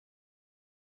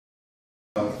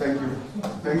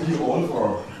Thank you all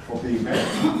for being here.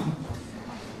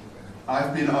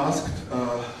 I've been asked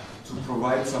to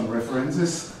provide some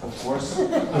references, of course.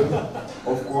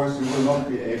 Of course, you will not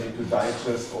be able to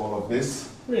digest all of this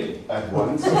at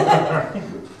once.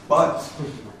 But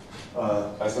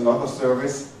as another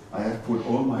service, I have put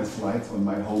all my slides on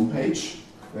my homepage.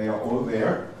 They are all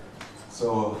there.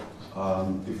 So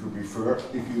if you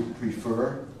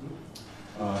prefer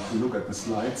to look at the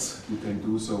slides, you can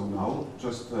do so now.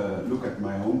 Just look at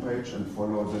my homepage and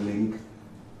follow the link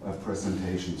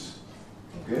presentations.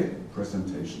 Okay?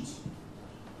 Presentations.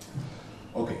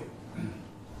 Okay.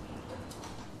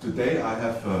 Today I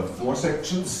have 4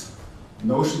 sections.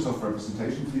 Notions of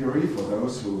representation theory for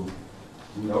those who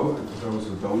know and for those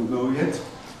who don't know yet.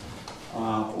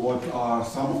 What are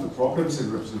some of the problems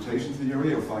in representation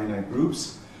theory of finite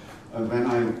groups? And then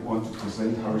I want to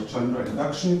present Harish-Chandra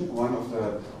induction, one of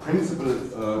the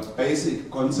principal basic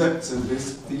concepts in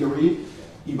this theory,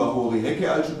 Ibahori-Hecke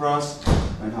algebras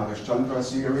and Harish-Chandra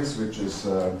series, which is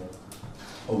a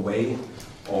way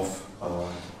of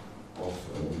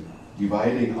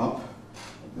dividing up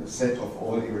the set of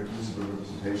all irreducible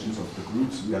representations of the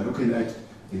groups we are looking at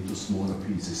into smaller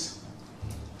pieces.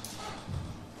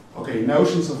 Okay,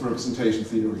 notions of representation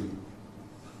theory.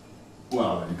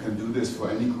 Well, you can do this for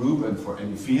any group and for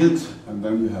any field, and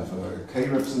then you have a K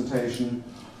representation.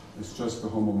 It's just the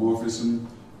homomorphism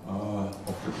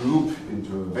of the group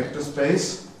into a vector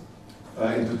space,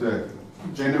 into the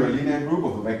general linear group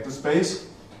of a vector space.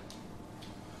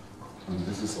 And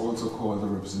this is also called the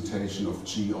representation of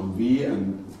G on V,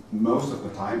 and most of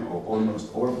the time, or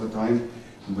almost all of the time,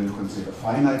 we will consider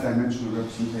finite dimensional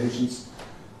representations.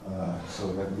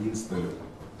 So that means the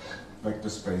vector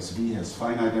space V has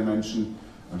finite dimension,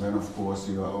 and then of course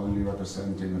you are only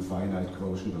representing a finite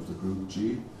quotient of the group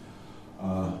G.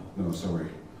 No, sorry.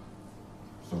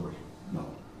 No.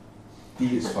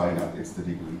 D is finite, it's the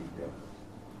degree.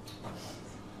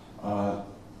 Yeah.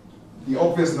 The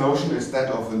obvious notion is that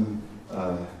of an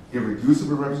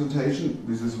irreducible representation.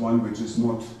 This is one which is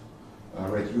not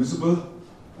reducible,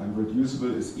 and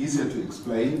reducible is easier to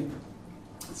explain.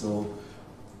 So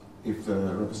if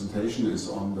the representation is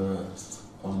on the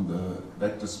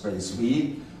vector space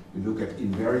V, you look at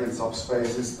invariant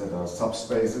subspaces that are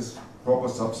subspaces, proper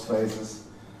subspaces,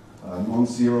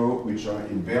 non-zero, which are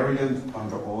invariant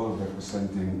under all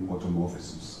representing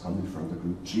automorphisms coming from the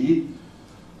group G.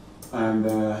 And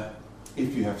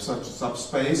if you have such a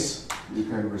subspace, you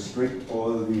can restrict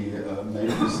all the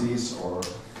matrices or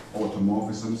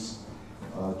automorphisms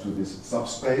to this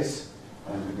subspace.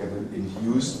 And you get an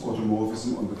induced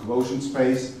automorphism on the quotient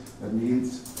space. That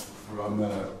means from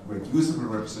a reducible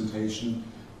representation,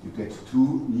 you get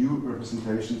 2 new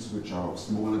representations which are of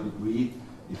smaller degree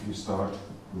if you start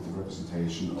with a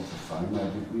representation of a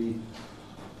finite degree.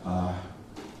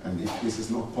 And if this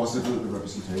is not possible, the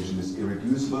representation is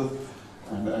irreducible.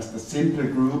 And as the simple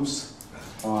groups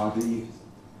are the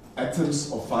atoms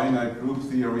of finite group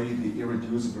theory, the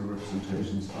irreducible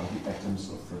representations are the atoms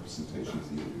of representation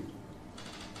theory.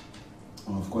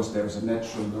 Of course, there is a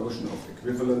natural notion of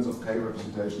equivalence of K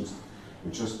representations,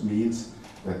 which just means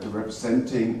that the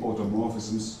representing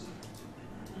automorphisms,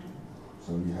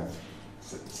 so you have,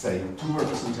 say, 2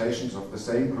 representations of the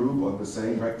same group on the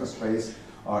same vector space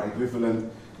are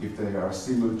equivalent if they are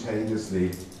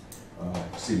simultaneously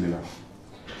similar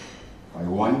by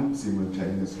one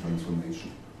simultaneous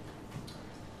transformation.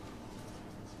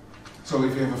 So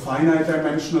if you have a finite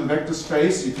dimensional vector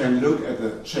space, you can look at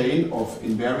a chain of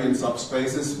invariant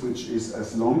subspaces which is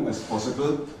as long as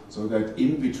possible, so that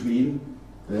in between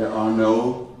there are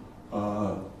no,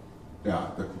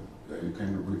 you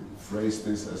can rephrase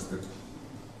this as the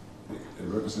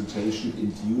representation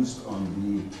induced on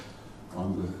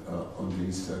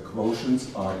these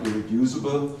quotients are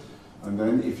irreducible. And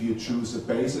then if you choose a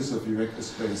basis of your vector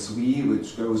space V,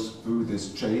 which goes through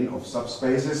this chain of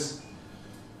subspaces,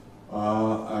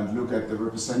 and look at the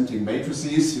representing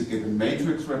matrices, you get a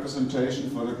matrix representation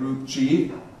for the group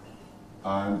G,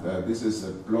 and this is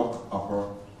a block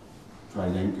upper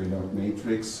triangular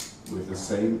matrix with the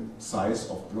same size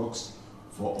of blocks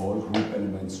for all group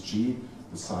elements G.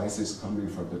 The size is coming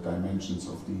from the dimensions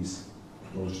of these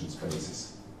quotient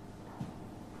spaces.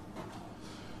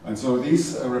 And so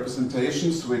these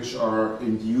representations, which are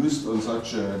induced on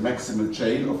such a maximal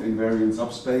chain of invariant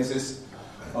subspaces,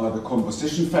 are the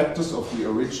composition factors of the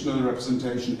original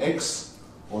representation X,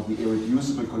 or the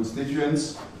irreducible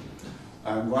constituents.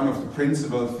 And one of the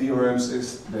principal theorems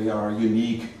is they are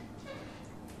unique.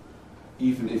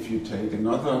 Even if you take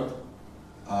another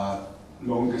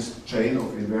longest chain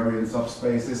of invariant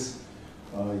subspaces,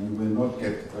 you will not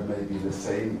get maybe the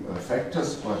same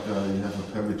factors, but you have a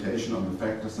permutation on the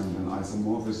factors and an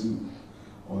isomorphism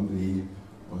on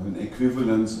an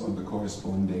equivalence on the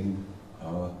corresponding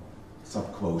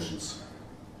subquotients.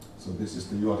 So this is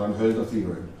the Jordan-Hölder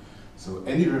theorem. So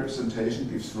any representation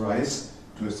gives rise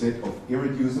to a set of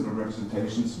irreducible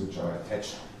representations which are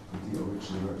attached to the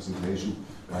original representation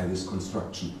by this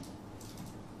construction.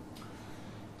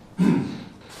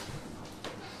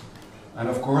 And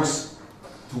of course,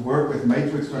 to work with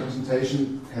matrix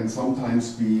representation can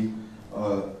sometimes be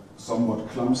somewhat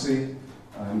clumsy.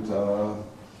 And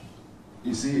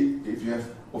you see, if you have,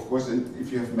 of course,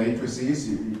 if you have matrices,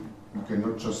 you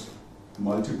cannot just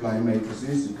multiply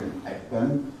matrices, you can add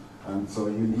them. And so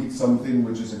you need something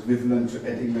which is equivalent to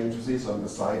adding matrices on the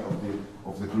side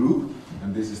of the group.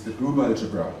 And this is the group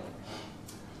algebra.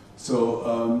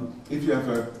 So if you have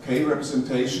a K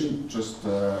representation, just,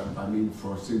 I mean,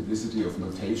 for simplicity of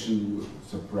notation, you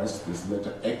suppress this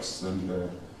letter X and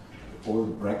all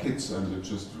the brackets and you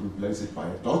just replace it by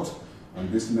a dot. And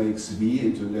this makes V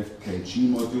into a left KG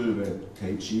module, where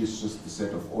KG is just the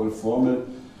set of all formal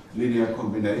linear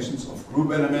combinations of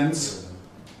group elements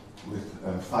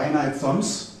with finite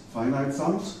sums,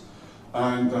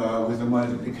 and with a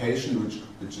multiplication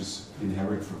which is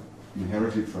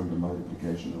inherited from the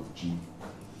multiplication of G,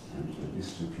 and the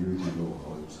distributivity law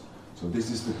holds. So this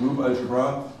is the group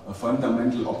algebra, a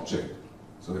fundamental object.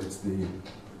 So it's the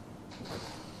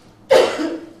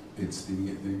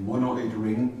monoid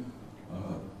ring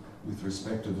with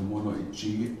respect to the monoid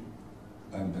G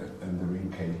and the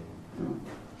ring K. You know?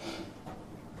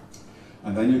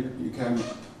 And then you can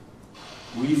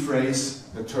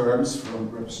rephrase the terms from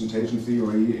representation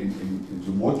theory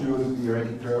into module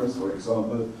theoretic terms. For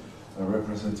example, a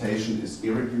representation is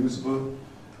irreducible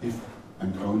if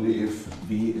and only if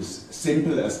V is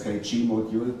simple as KG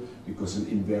module, because an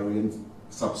invariant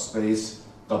subspace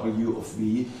W of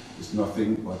V is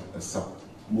nothing but a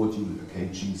submodule, a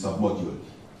KG submodule.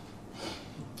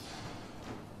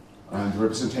 And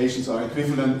representations are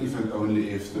equivalent if and only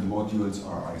if the modules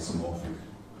are isomorphic,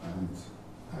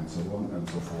 and so on and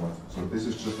so forth. So this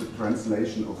is just a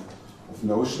translation of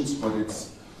notions, but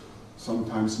it's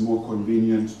sometimes more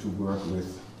convenient to work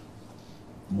with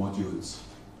modules.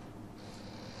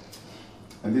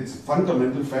 And it's a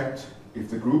fundamental fact, if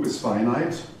the group is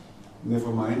finite,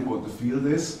 never mind what the field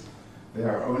is,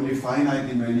 there are only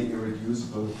finitely many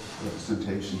irreducible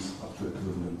representations up to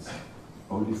equivalence.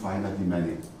 Only finitely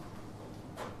many.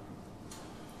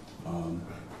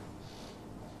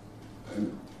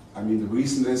 And I mean, the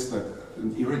reason is that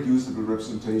an irreducible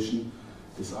representation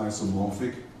is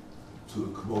isomorphic to a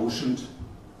quotient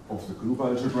of the group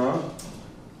algebra.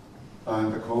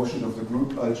 And the quotient of the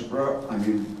group algebra, I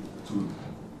mean,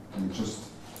 you just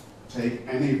take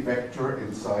any vector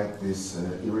inside this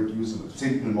irreducible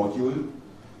simple module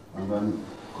and then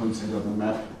consider the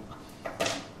map.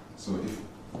 So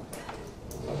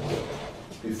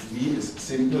if V is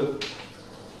simple,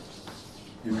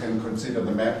 you can consider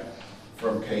the map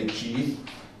from KG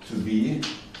to V.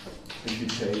 If you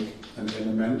take an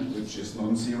element which is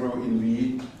non-zero in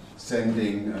V,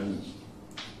 sending a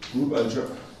group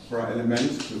algebra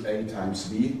element to A times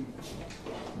V,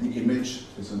 the image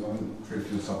is a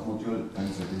non-trivial submodule,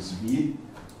 and so this V,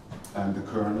 and the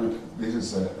kernel, this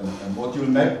is a module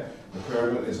map. The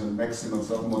kernel is a maximal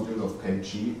submodule of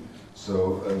KG,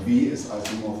 so V is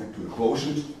isomorphic to a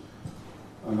quotient.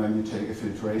 And then you take a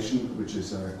filtration, which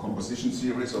is a composition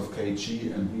series of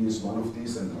KG, and V is one of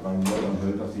these, and by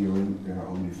Jordan-Hölder theorem, there are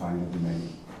only finitely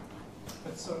many.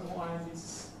 But so why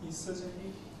this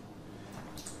certainty?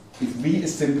 If V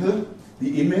is simple,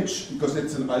 the image, because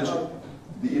it's an algebra,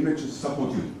 the image is a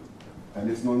submodule, and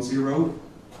it's non-zero,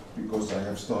 because I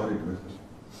have started with it.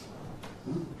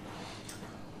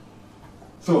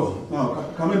 So,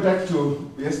 now, coming back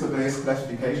to yesterday's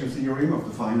classification theorem of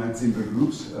the finite simple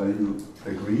groups, you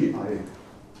agree, I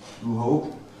do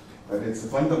hope, that it's a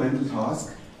fundamental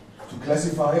task to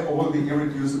classify all the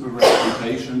irreducible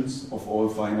representations of all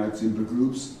finite simple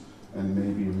groups, and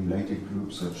maybe related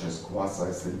groups such as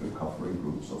quasi-simple covering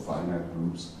groups or finite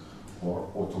groups, or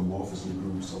automorphism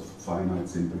groups of finite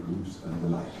simple groups and the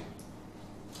like.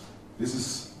 This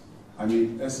is, I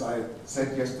mean, as I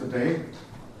said yesterday,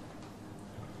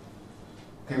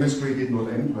 chemistry did not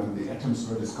end when the atoms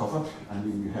were discovered. I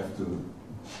mean, you have to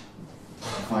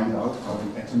find out how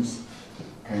the atoms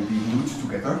can be glued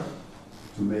together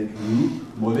to make new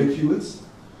molecules.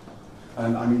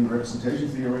 And I mean, representation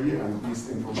theory and this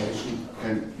information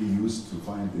can be used to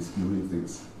find these gluing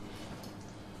things.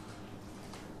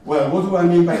 Well, what do I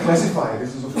mean by classify?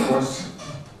 This is, of course,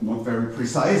 not very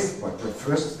precise, but the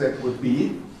first step would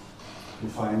be we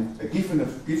find given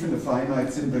a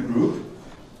finite simple group,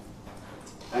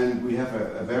 and we have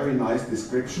a very nice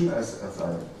description, as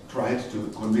I tried to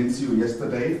convince you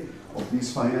yesterday, of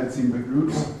these finite simple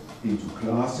groups into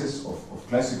classes of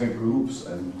classical groups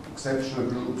and exceptional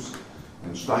groups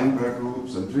and Steinberg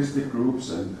groups and twisted groups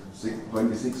and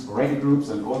 26 sporadic groups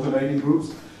and alternating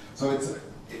groups. So it's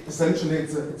essentially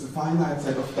it's a finite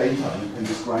set of data. You can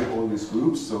describe all these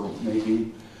groups. So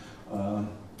maybe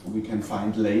we can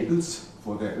find labels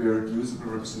for their irreducible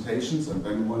representations, and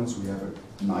then once we have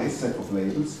a nice set of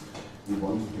labels, we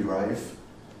want to derive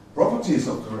properties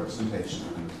of the representation.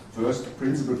 And the first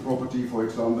principal property, for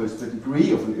example, is the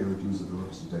degree of an irreducible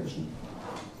representation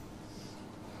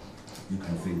you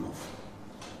can think of.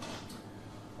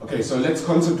 Okay, so let's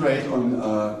concentrate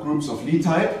on groups of Lie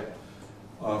type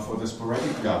for the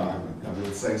sporadic. I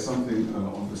will say something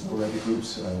on the sporadic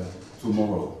groups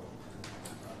tomorrow.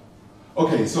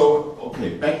 Okay, so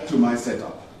back to my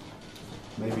setup.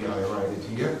 Maybe I write it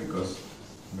here because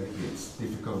maybe it's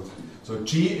difficult. So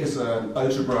G is an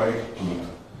algebraic group.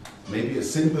 Maybe a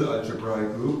simple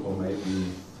algebraic group, or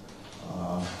maybe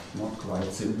not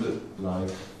quite simple, like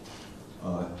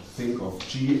think of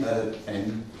G, L,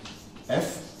 N,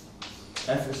 F.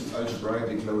 F is an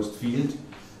algebraically closed field,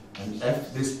 and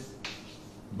F, this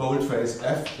boldface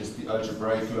F, is the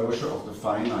algebraic closure of the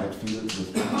finite fields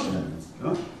with elements.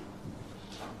 Yeah?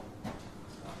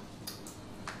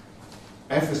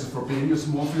 F is a Frobenius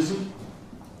morphism.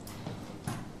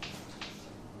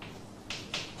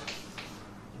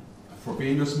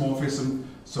 Frobenius morphism,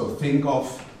 so think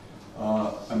of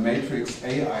a matrix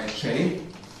Aij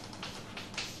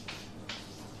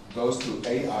goes to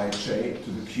Aij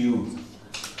to the q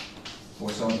for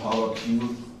some power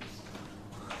q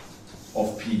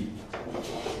of p.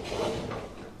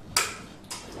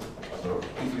 So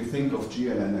if you think of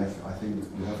GLNF, I think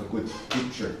you have a good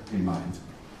picture in mind.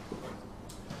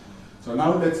 So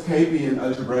now let's K be an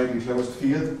algebraically closed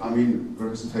field. I mean,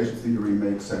 representation theory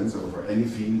makes sense over any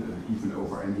field, even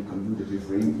over any commutative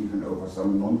ring, even over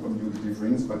some non-commutative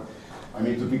rings. But I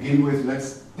mean, to begin with,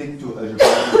 let's stick to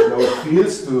algebraically closed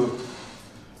fields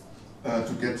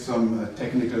to get some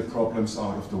technical problems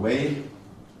out of the way.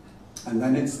 And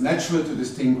then it's natural to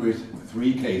distinguish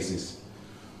three cases.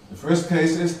 The first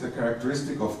case is the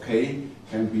characteristic of K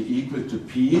can be equal to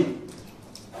P,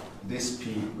 this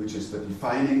P, which is the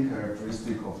defining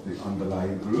characteristic of the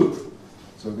underlying group.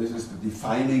 So this is the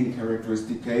defining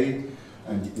characteristic K,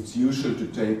 and it's usual to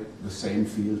take the same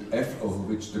field F over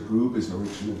which the group is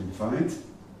originally defined.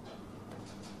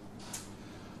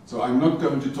 So I'm not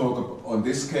going to talk on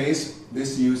this case.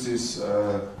 This uses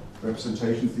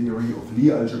representation theory of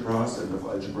Lie algebras and of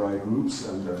algebraic groups,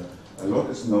 and a lot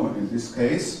is known in this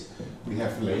case. We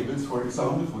have labels, for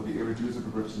example, for the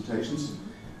irreducible representations,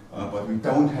 but we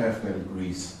don't have their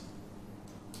degrees.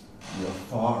 We are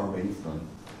far away from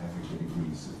having the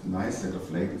degrees. A nice set of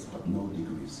labels, but no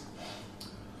degrees.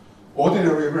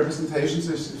 Ordinary representations,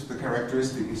 if the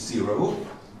characteristic is 0,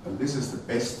 and this is the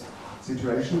best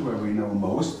situation where we know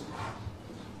most.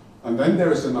 And then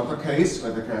there is another case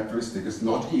where the characteristic is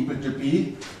not equal to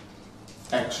P,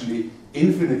 actually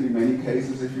infinitely many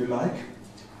cases if you like.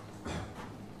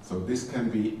 So this can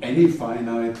be any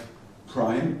finite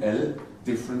prime L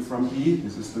different from P.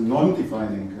 This is the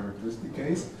non-defining characteristic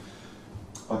case.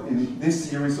 But in this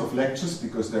series of lectures,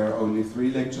 because there are only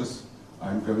 3 lectures,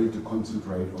 I'm going to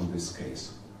concentrate on this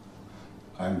case.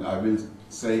 And I will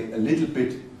say a little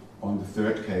bit on the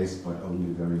third case, but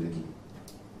only very little.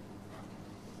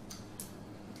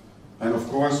 And of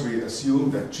course, we assume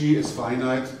that G is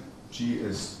finite. G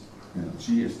is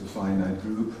the finite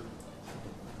group.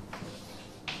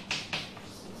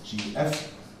 GF,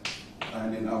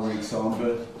 and in our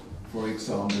example, for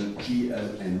example,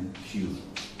 GLNQ.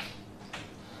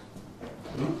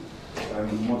 And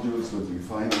the modules will be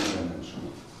finite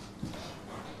dimensional.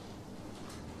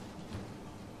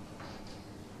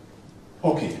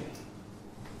 Okay.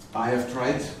 I have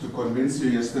tried to convince you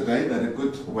yesterday that a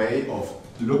good way of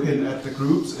looking at the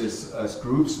groups is as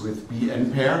groups with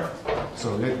Bn pair.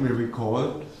 So let me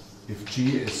recall, if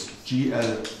G is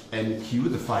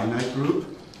GLNQ, the finite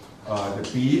group, the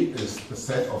B is the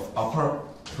set of upper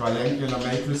triangular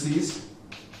matrices.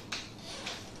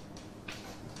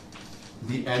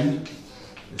 The N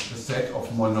is the set of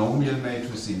monomial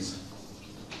matrices.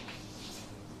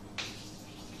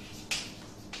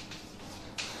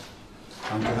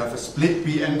 And to have a split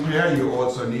Bn pair, you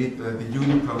also need the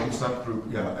uniprime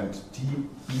subgroup, and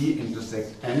TB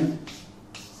intersect N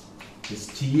is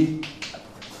T.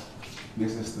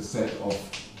 This is the set of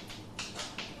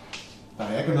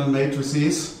diagonal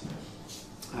matrices.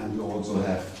 And you also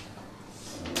have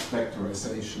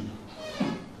factorization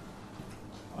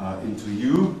into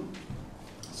U.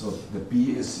 So the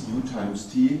B is U times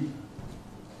T.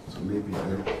 So maybe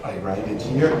I write it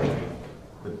here.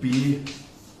 The B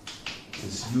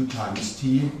is U times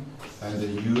T, and the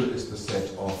U is the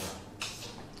set of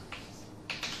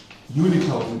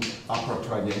unipotent upper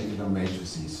triangular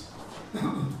matrices.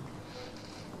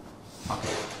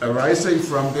 Okay. Arising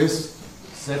from this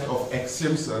set of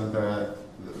axioms and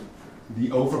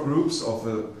the overgroups of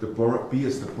B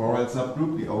is the Borel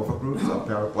subgroup, the overgroups are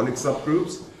parabolic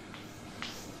subgroups.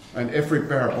 And every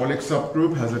parabolic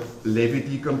subgroup has a Levy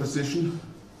decomposition,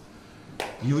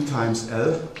 U times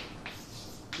L,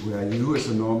 where U is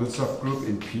a normal subgroup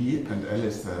in P and L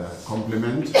is the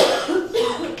complement.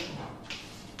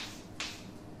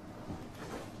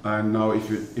 And now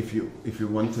if you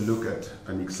want to look at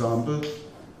an example,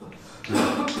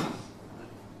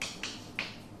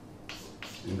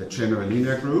 in the general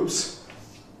linear groups,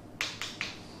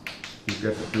 you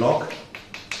get a block,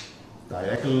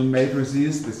 diagonal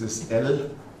matrices, this is L,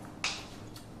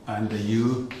 and the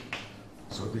U,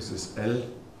 so this is L,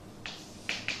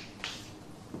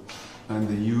 and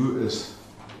the U is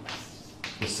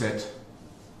the set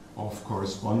of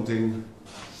corresponding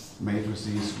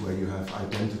matrices where you have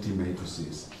identity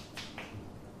matrices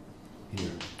here.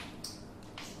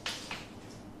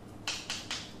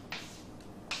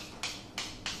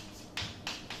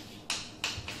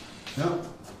 Yeah.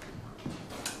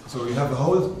 So you have a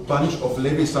whole bunch of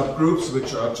Levy subgroups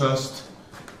which are just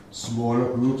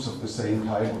smaller groups of the same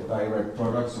type, or direct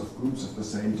products of groups of the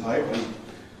same type. And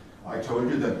I told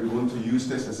you that we want to use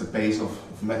this as a base of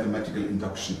mathematical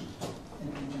induction.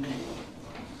 And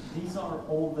these are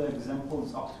all the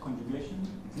examples after conjugation?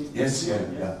 Yes,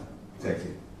 yeah,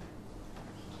 exactly.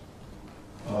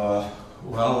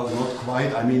 Well, not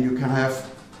quite. I mean, you can have,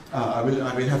 I will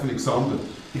have an example.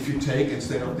 If you take,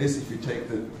 instead of this, if you take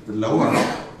the lower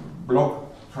block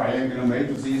triangular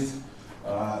matrices,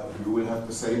 you will have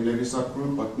the same Levy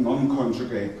subgroup, but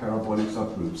non-conjugate parabolic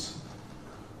subgroups.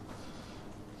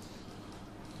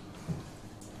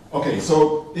 Okay,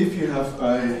 so if you have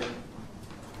a,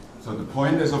 so the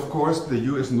point is, of course, the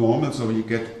U is normal, so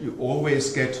you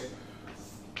always get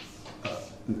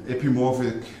an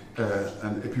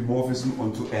epimorphism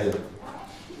onto L.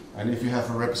 And if you have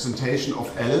a representation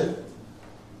of L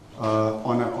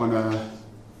on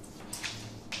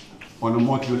a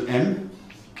module M,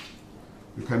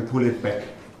 you can pull it back,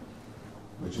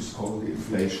 which is called the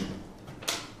inflation.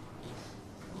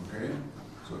 Okay,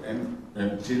 so M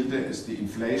tilde is the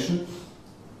inflation.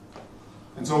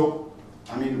 And so,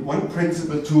 I mean, one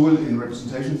principal tool in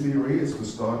representation theory is to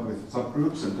start with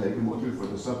subgroups and take a module for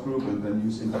the subgroup and then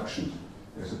use induction.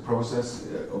 There's a process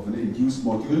of an induced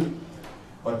module.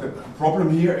 But the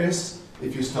problem here is,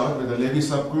 if you start with a Levy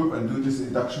subgroup and do this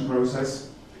induction process,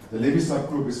 the Levy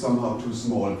subgroup is somehow too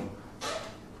small.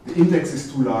 The index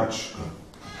is too large.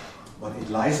 But it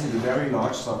lies in a very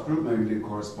large subgroup, namely the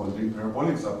corresponding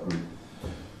parabolic subgroup.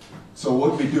 So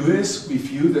what we do is, we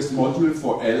view this module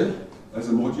for L as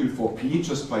a module for P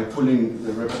just by pulling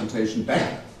the representation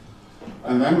back.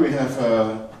 And then we have,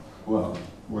 well,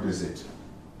 what is it?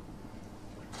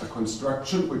 A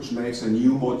construction which makes a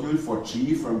new module for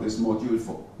G from this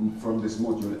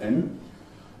module M.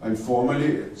 And formally,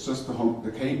 it's just the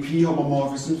KP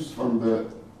homomorphisms from the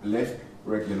left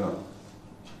regular.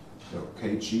 So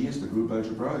KG is the group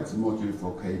algebra, it's a module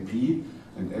for KP,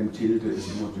 and M tilde is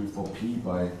a module for P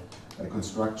by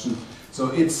construction. So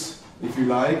it's, if you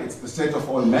like, it's the set of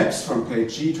all maps from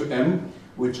KG to M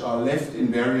which are left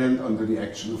invariant under the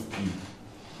action of P.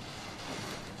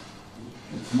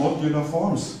 It's modular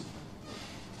forms.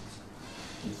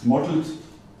 It's modeled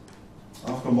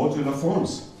after modular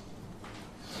forms.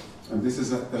 And this is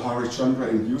the Harish-Chandra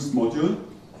induced module.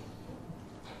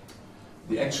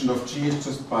 The action of G is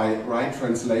just by right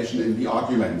translation in the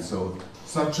argument. So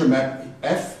such a map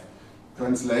F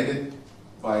translated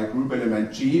by a group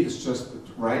element G is just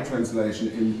right translation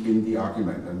in the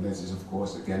argument. And this is, of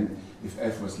course, again, if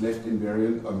F was left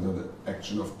invariant under the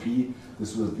action of P,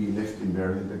 this will be left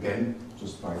invariant again,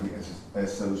 just by the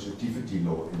associativity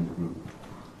law in the group.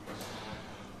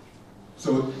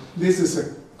 So this is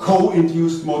a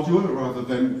co-induced module rather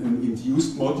than an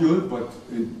induced module, but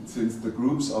since the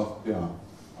groups are, yeah,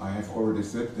 I have already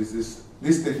said this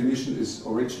definition is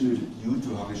originally due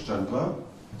to Harish-Chandra,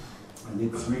 and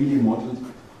it's really modeled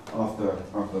after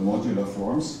modular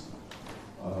forms.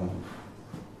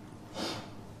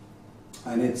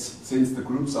 And it's, since the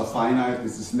groups are finite,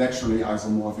 this is naturally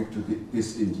isomorphic to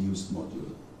this induced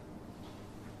module.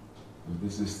 So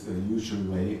this is the usual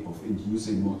way of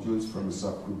inducing modules from a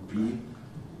subgroup P.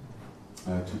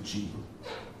 to G.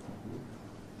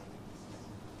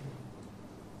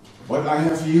 But I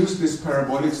have used this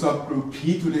parabolic subgroup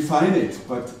P to define it,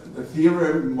 but the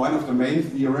theorem, one of the main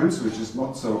theorems, which is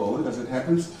not so old as it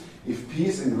happens, if P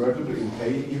is invertible in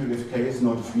K, even if K is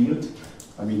not a field,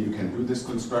 I mean you can do this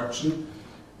construction,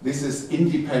 this is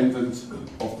independent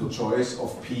of the choice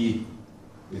of P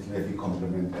with Levy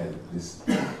complement L. This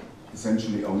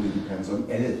essentially only depends on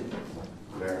L,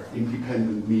 where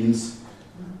independent means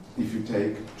if you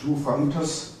take two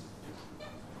functors,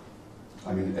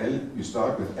 I mean L, you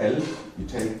start with L, you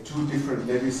take two different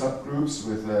Levy subgroups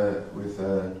with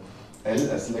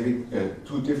L as Levy,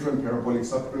 two different parabolic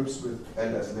subgroups with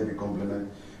L as Levy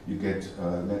complement, you get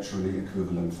naturally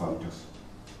equivalent functors.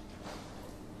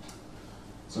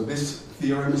 So this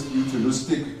theorem is due to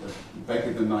Lusztig back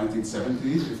in the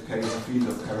 1970s, if K is a field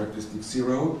of characteristic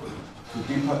 0, to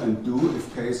Dipper and Du,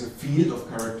 if K is a field of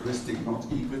characteristic not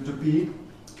equal to P,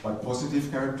 but positive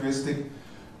characteristic,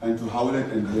 and to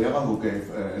Howlett and Lehrer, who gave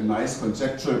a nice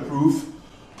conceptual proof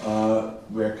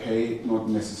where K not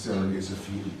necessarily is a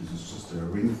field. This is just a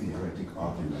ring theoretic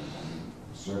argument. I mean,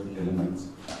 certain elements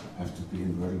have to be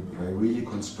invertible. They really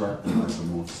construct an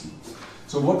isomorphism.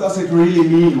 So what does it really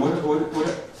mean?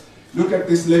 Look at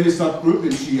this Levy subgroup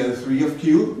in GL3 of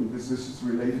Q. This is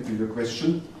related to your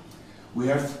question. We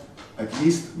have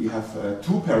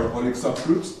two parabolic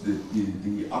subgroups,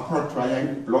 the upper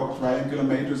block triangular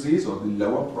matrices or the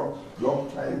lower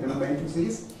block triangular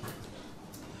matrices.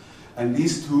 And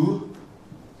these two,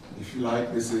 if you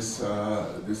like, this is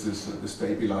the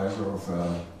stabilizer of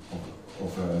a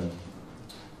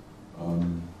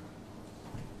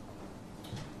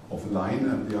line,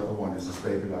 and the other one is a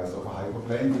stabilizer of a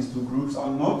hyperplane. These two groups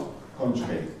are not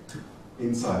conjugate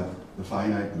inside the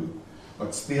finite group,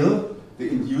 but still the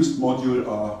induced module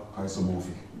are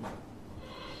isomorphic.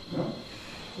 Yeah?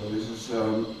 So this is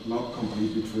not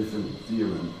completely trivial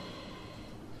theorem.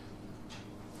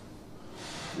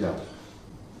 Yeah.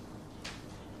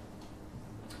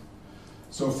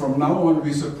 So from now on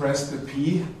we suppress the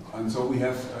P, and so we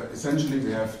have essentially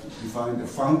we have defined a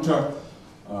functor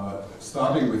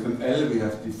starting with an L. We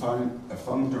have defined a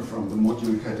functor from the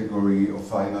module category of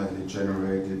finitely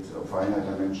generated or finite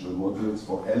dimensional modules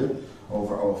for L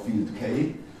over our field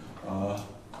K,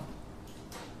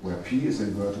 where P is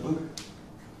invertible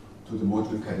to the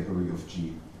module category of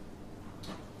G.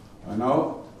 And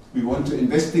now we want to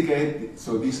investigate,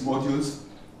 so these modules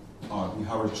are the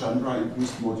Harish-Chandra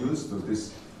induced modules. So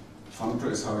this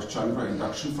functor is Harish-Chandra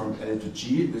induction from L to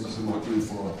G. This is a module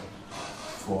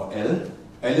for L.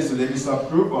 L is a Levy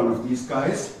subgroup, one of these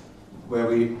guys, where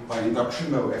we, by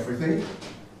induction, know everything.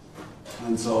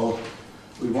 And so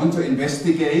we want to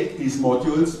investigate these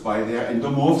modules by their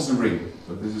endomorphism ring.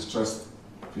 So this is just,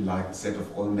 if you like, a set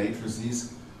of all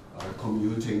matrices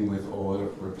commuting with all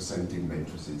representing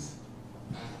matrices.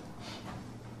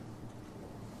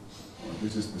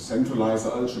 This is the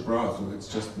centralizer algebra, so it's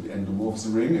just the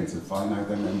endomorphism ring. It's a finite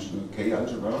dimensional K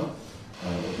algebra,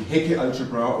 the Hecke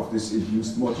algebra of this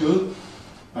induced module.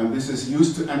 And this is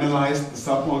used to analyze the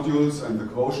submodules and the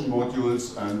quotient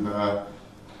modules and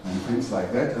things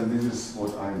like that. And this is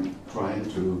what I'm trying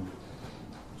to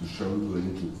show you a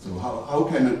little. So how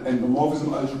can an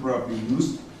endomorphism algebra be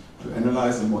used to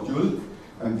analyze a module?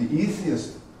 And the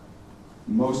easiest,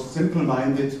 most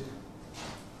simple-minded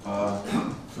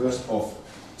first of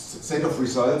set of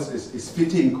results is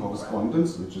fitting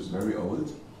correspondence, which is very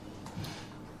old.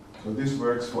 So this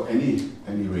works for any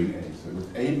ring A. So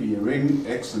with A be a ring,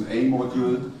 X an A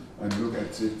module, and look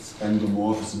at its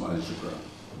endomorphism algebra.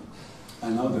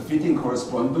 And now the fitting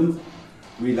correspondence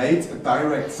relates a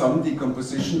direct sum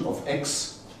decomposition of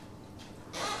X.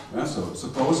 Yeah, so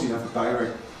suppose you have a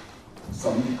direct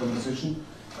sum decomposition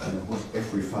of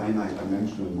every finite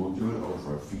dimensional module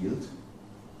over a field.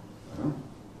 Yeah.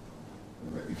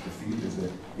 If the field is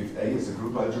if A is a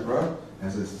group algebra,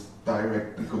 has a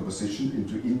direct decomposition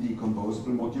into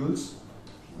indecomposable modules.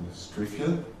 It's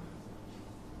trivial,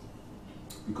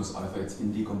 because either it's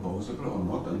indecomposable or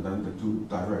not, and then the two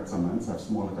direct summands have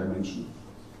smaller dimension.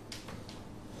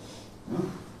 Yeah.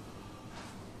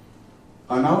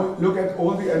 And now look at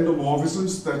all the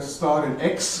endomorphisms that start in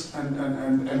X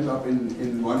and end up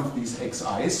in one of these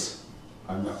Xi's.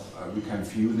 And we can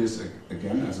view this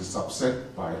again as a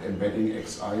subset by embedding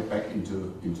Xi back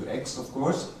into X, of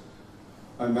course.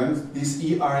 And then these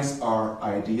EI's are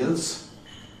ideals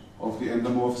of the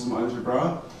endomorphism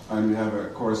algebra, and we have a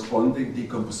corresponding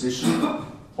decomposition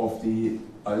of the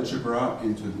algebra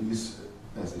into these,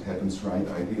 as it happens, right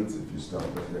ideals. If you start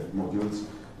with left modules,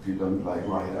 if you don't like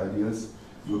right ideals,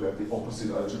 you get the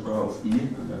opposite algebra of E,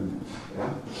 and then,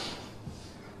 yeah.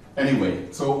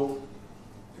 Anyway, so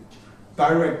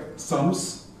direct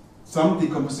sums, some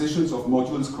decompositions of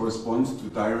modules correspond to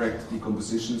direct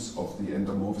decompositions of the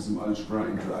endomorphism algebra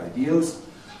into ideals,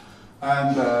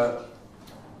 and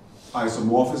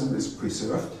isomorphism is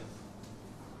preserved,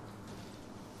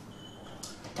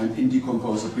 and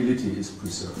indecomposability is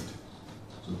preserved.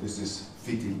 So this is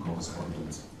fitting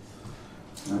correspondence.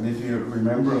 And if you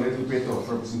remember a little bit of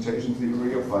representation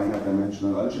theory of finite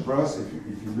dimensional algebras,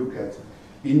 if you look at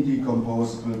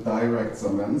indecomposable direct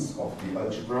summands of the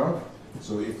algebra,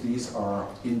 so if these are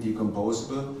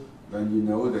indecomposable, then you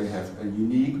know they have a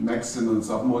unique maximum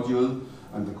submodule,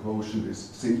 and the quotient is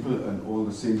simple, and all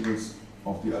the simples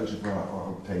of the algebra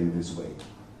are obtained this way.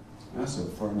 Yeah, so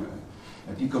from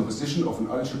a decomposition of an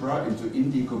algebra into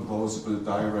indecomposable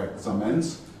direct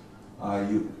summands,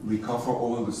 you recover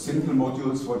all the simple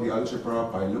modules for the algebra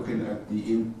by looking at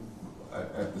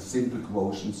the simple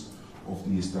quotients of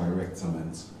these direct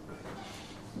summands.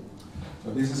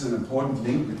 So this is an important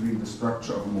link between the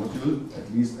structure of a module,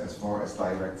 at least as far as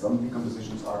direct sum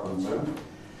decompositions are concerned,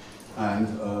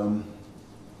 and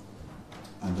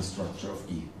the structure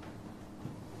of E.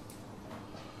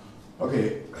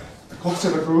 Okay, the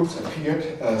Coxeter groups appeared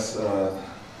as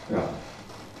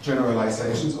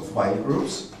generalizations of Weil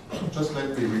groups. Just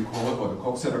let me recall what a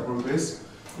Coxeter group is.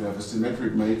 We have a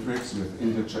symmetric matrix with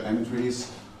integer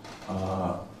entries,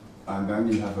 and then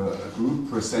you have a group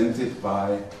presented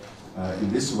by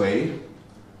in this way.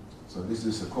 So this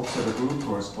is a Coxeter group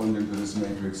corresponding to this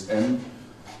matrix M,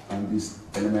 and these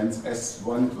elements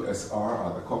S1 to SR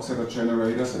are the Coxeter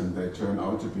generators, and they turn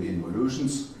out to be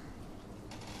involutions.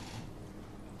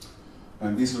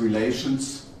 And these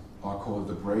relations are called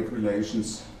the break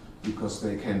relations because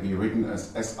they can be written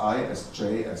as Si,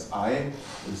 Sj, Si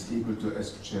is equal to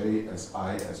Sj,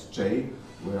 Si, Sj,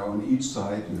 where on each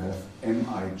side you have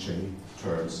Mij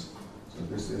terms. So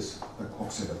this is a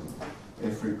Coxeter group.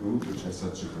 Every group which has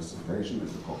such a presentation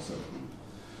is a Coxeter group.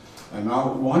 And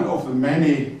now one of the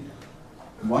many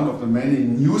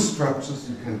new structures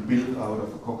you can build out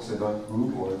of a Coxeter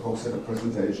group or a Coxeter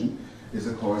presentation is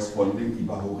a corresponding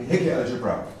Ibahori-Hecke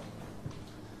algebra.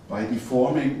 By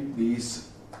deforming these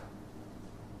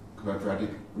quadratic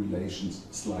relations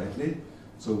slightly.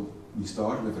 So we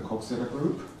start with the Coxeter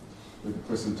group with the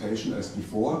presentation as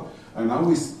before, and now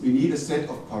we need a set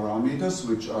of parameters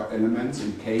which are elements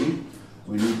in K.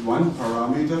 We need one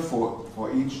parameter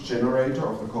for each generator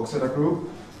of the Coxeter group,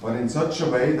 but in such a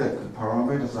way that the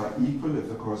parameters are equal if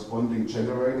the corresponding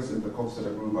generators in the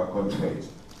Coxeter group are conjugate.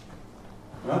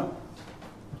 Yeah?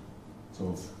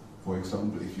 So, for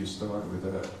example, if you start with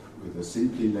a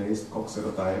simply laced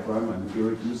Coxeter diagram and an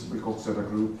irreducible Coxeter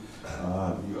group,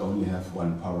 you only have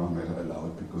one parameter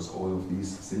allowed because all of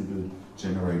these simple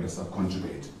generators are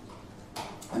conjugate.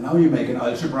 And now you make an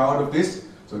algebra out of this.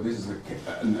 So this is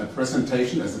a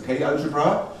presentation as a K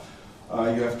algebra.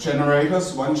 You have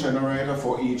generators, one generator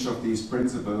for each of these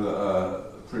principal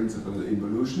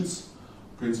involutions,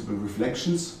 principal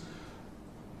reflections.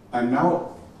 And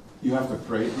now you have the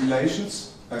break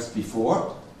relations as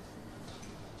before.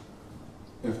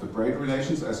 You have the break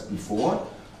relations as before,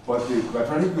 but the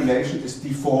quadratic relation is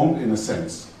deformed in a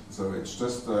sense. So it's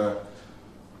just a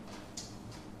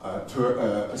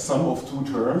sum of two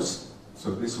terms.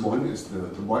 So this one is the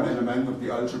one element of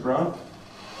the algebra.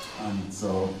 And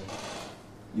so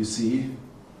you see,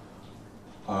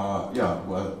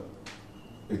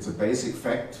 it's a basic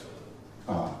fact.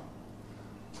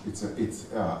 It's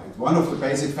one of the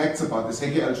basic facts about this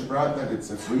Hecke algebra that it's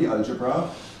a free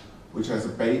algebra which has a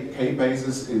K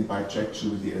basis in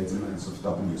bijection with the elements of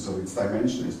W. So its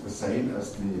dimension is the same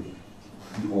as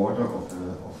the order of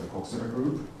the Coxeter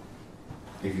group,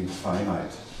 if it's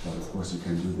finite. But of course you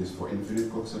can do this for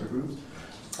infinite Coxeter groups.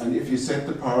 And if you set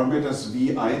the parameters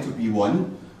Vi to be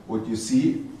 1, what you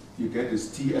get is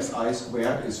Tsi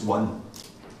squared is 1.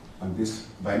 And this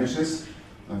vanishes.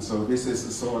 And so this is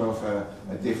a sort of a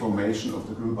deformation of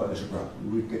the group algebra.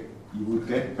 You would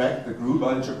get back the group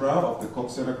algebra of the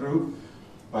Coxeter group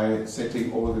by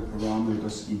setting all the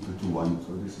parameters equal to 1.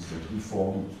 So this is a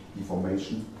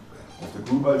deformation of the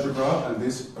group algebra, and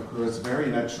this occurs very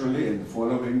naturally in the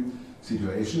following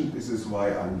situation. This is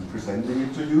why I'm presenting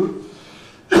it to you,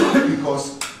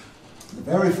 because the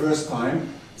very first time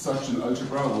such an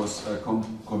algebra was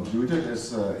computed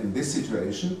is in this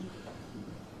situation.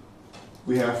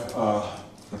 We have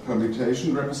the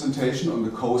permutation representation on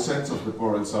the cosets of the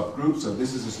Borel subgroup. So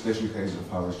this is a special case of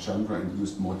Harish-Chandra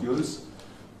induced modules.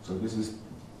 So this is,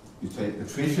 you take the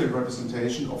trivial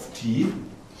representation of T,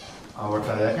 our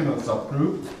diagonal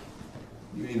subgroup,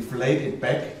 you inflate it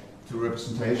back to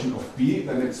representation of B,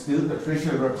 then it's still the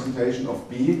trivial representation of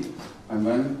B, and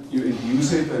then you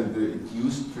induce it, and the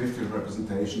induced trivial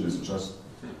representation is just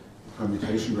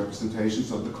permutation representation,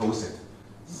 so the coset.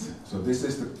 So this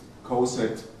is the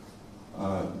coset,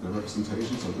 the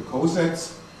representations of the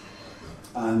cosets,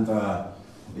 and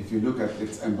if you look at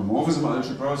its endomorphism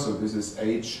algebra, so this is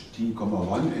h t,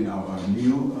 1 in our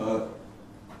new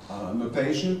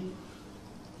notation.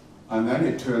 And then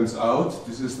it turns out,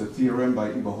 this is the theorem by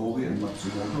Ibahori and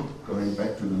Matsumoto, going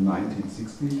back to the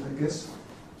 1960s, I guess.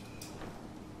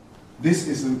 This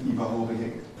is an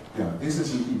Ibahori-Hecke. Yeah, this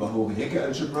is an Ibahori-Hecke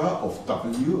algebra of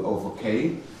W over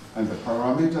K, and the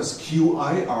parameters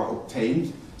Qi are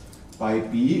obtained by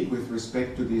B with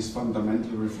respect to these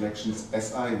fundamental reflections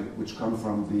Si, which come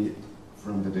from the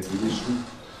definition.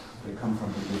 They come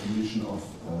from the definition of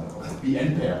the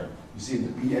Bn pair. You see, in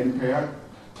the Bn pair,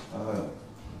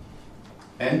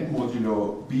 n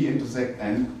modulo B intersect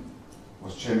n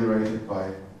was generated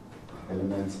by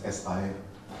elements Si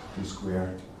to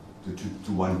square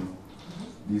to 1.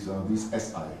 These are these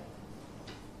Si.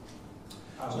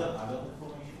 Are there other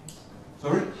deformations?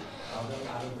 Sorry? Are there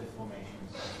other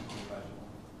deformations?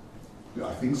 Yeah,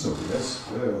 I think so, yes.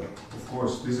 Of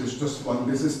course, this is just one.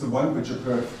 This is the one which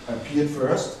appeared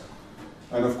first.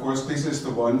 And of course, this is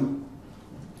the one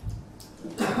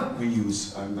we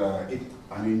use. And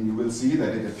I mean, you will see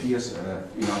that it appears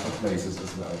in other places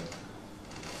as well.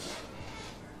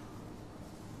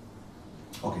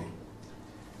 Okay.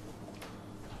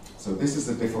 So this is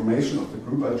the deformation of the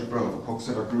group algebra of a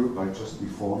Coxeter group by just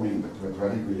deforming the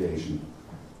quadratic relation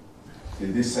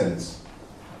in this sense.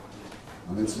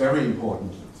 And it's very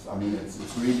important. I mean, it's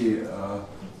really a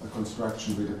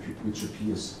construction which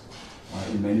appears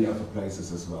in many other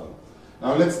places as well.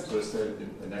 Now let's. So is there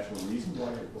an actual reason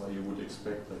why you would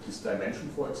expect like this dimension,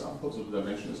 for example? So the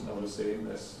dimension is now the same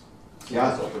as the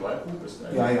size of the right group?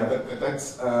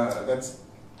 That's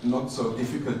not so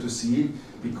difficult to see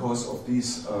because of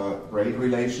these braid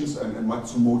relations and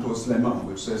Matsumoto's lemma,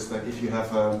 which says that if you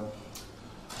have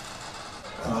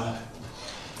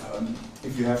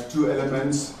two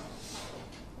elements,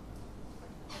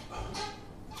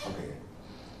 okay,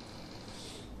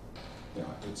 yeah,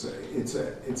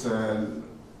 it's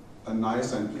a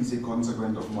nice and easy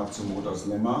consequence of Matsumoto's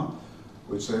lemma,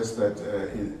 which says that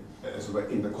in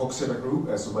the Coxeter group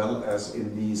as well as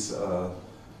in these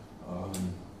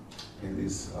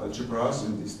algebras,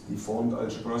 in these deformed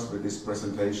algebras with these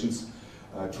presentations,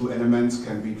 two elements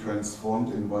can be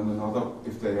transformed in one another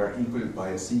if they are equal by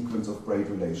a sequence of braid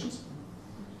relations.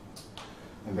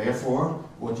 And therefore,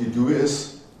 what you do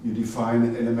is you define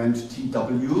an element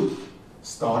TW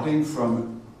starting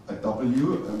from a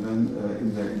W, and then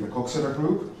in the Coxeter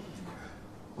group,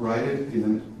 write it in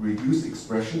a reduced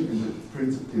expression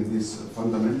in these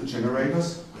fundamental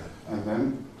generators, and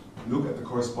then look at the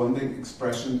corresponding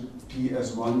expression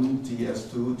TS1,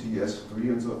 TS2, TS3,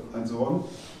 and so on.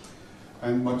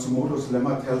 And Matsumoto's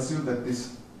lemma tells you that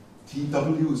this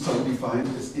TW so defined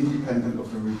is independent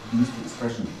of the reduced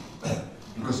expression,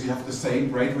 because you have the same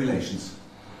braid relations.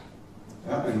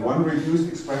 Yeah? And one reduced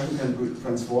expression can be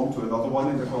transformed to another one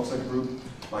in the Coxeter group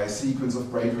by a sequence of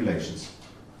braid relations.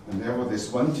 And therefore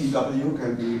this one TW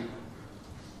can be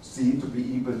seen to be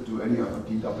equal to any other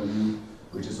TW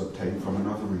which is obtained from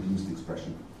another reduced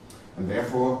expression. And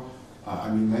therefore, I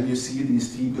mean, when you see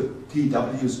these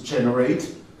TWs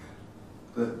generate,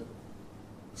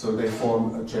 so they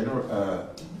form a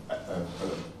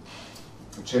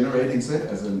generating set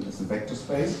as a vector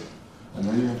space, and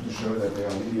then you have to show that they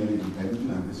are linearly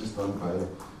dependent, and this is done by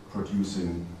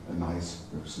producing a nice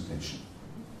representation.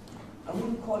 I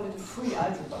wouldn't call it a free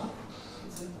algebra.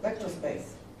 It's a vector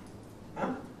space.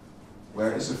 Huh?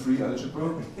 Where is a free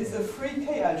algebra? It's a free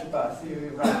K algebra, so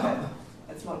you write that.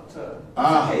 It's not a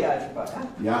K algebra. Huh?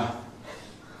 Yeah.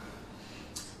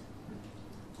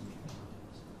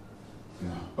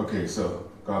 Yeah. Okay, so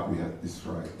God, we had this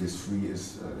right. This free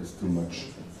is too much.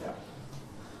 Yeah.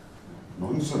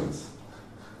 Nonsense.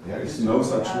 There is no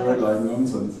such word like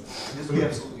nonsense. Just to be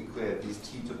absolutely clear, these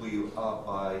TW are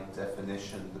by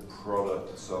definition the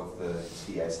products of the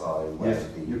TSI, where Yes,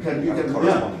 the you can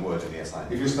corresponding word in the SI.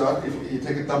 If you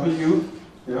take a W,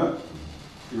 yeah,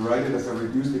 you write it as a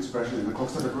reduced expression in the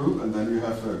Coxeter group, and then you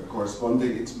have a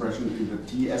corresponding expression in the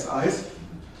TSIs,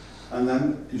 and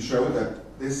then you show that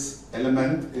this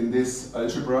element in this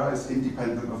algebra is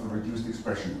independent of the reduced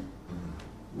expression.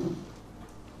 Yeah.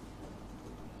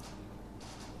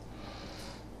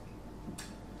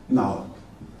 Now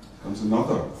comes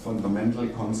another fundamental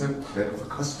concept, that of a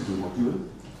cusspital module,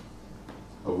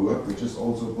 a word which is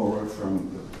also borrowed from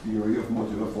the theory of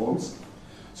modular forms.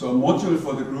 So a module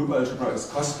for the group algebra is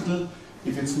cusspital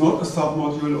if it's not a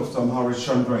submodule of some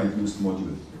Harish-Chandra induced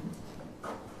module.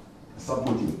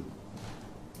 submodule,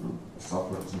 a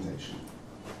sub-representation.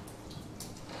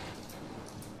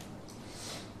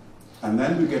 And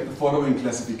then we get the following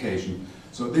classification.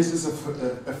 So this is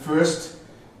a first,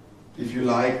 if you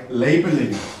like,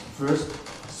 labeling, first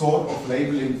sort of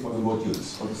labeling for the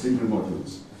modules, for the simple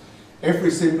modules.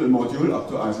 Every simple module up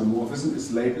to isomorphism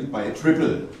is labeled by a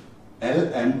triple,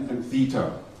 L, M, and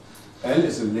theta. L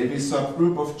is a Levy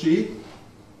subgroup of G,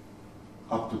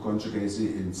 up to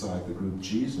conjugacy inside the group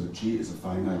G, so G is a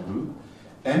finite group.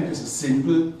 M is a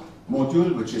simple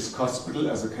module, which is cuspidal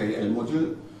as a KL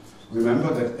module.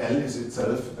 Remember that L is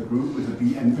itself a group with a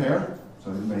Bn pair,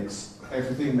 so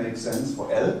everything makes sense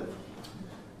for L.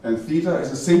 And theta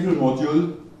is a simple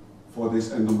module for this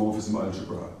endomorphism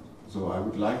algebra. So I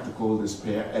would like to call this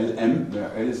pair Lm,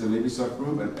 where L is a Levy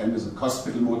subgroup and M is a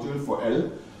cuspidal module for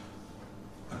L,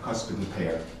 a cuspidal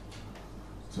pair.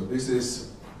 So this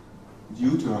is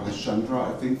due to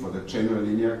Harish-Chandra, I think, for the general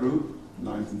linear group,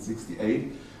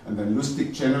 1968, and then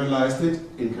Lusztig generalized it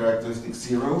in characteristic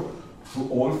 0 to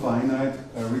all finite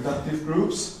reductive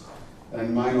groups,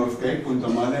 and Meinolf, Gunter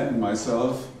Malle, and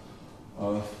myself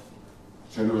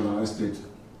generalized it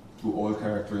to all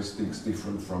characteristics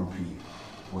different from P,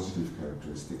 positive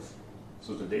characteristics.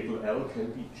 So the label L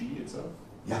can be G itself?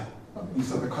 Yeah,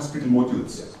 these are the cuspidal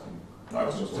modules. Yes. I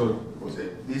was just So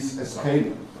this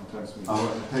escape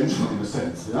our attention in a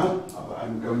sense. Yeah,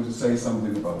 I'm going to say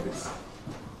something about this.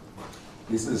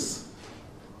 This is,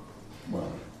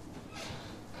 well.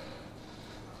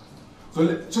 So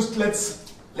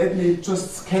let me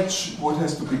just sketch what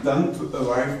has to be done to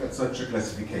arrive at such a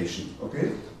classification.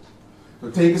 Okay.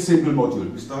 So take a simple module.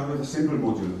 We start with a simple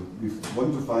module. We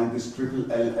want to find this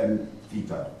triple L and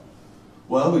theta.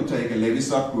 Well, we take a Levy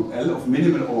subgroup L of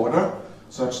minimal order,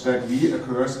 such that V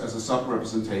occurs as a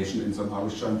sub-representation in some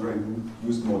Harish-Chandra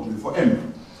induced module for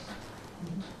M.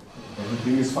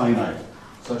 Everything is finite,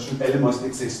 such that L must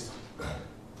exist.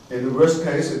 In the worst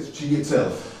case, it's G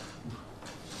itself.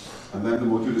 And then the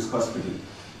module is cuspidal.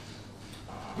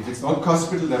 If it's not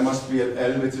cuspidal, there must be an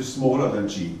L which is smaller than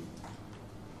G.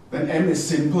 Then M is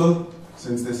simple,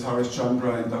 since this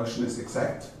Harish-Chandra induction is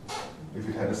exact. If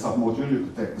it had a submodule, you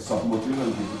could take the submodule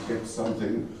and you would get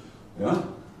something, yeah?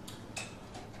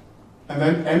 And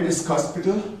then M is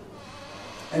cuspidal.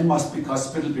 M must be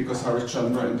cuspidal because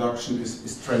Harish-Chandra induction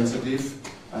is transitive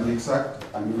and exact.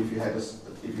 I mean, if you had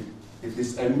if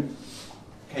this M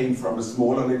came from a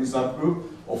smaller Levy subgroup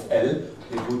of L,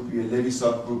 it would be a Levy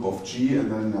subgroup of G,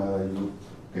 and then you would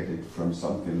get it from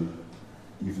something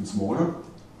even smaller.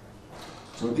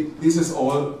 So this is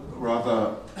all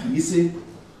rather easy,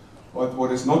 but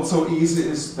what is not so easy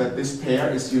is that this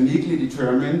pair is uniquely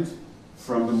determined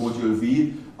from the module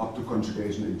V up to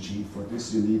conjugation in G. For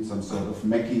this you need some sort of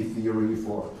Mackey theory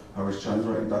for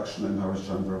Harish-Chandra induction and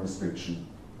Harish-Chandra restriction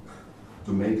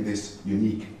to make this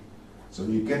unique. So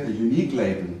you get a unique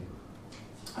label,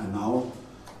 and now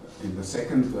in the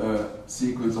second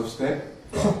sequence of step,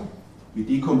 we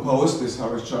decompose this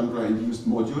Harish-Chandra induced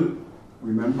module.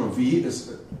 Remember, V is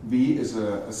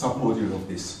a submodule of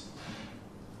this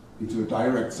into a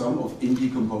direct sum of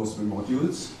indecomposable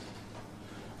modules.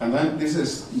 And then this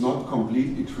is not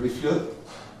completely trivial.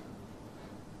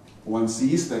 One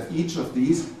sees that each of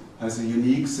these has a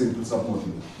unique simple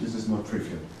submodule. This is not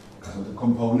trivial. So the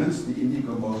components, the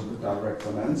indecomposable direct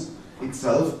summands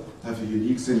itself have a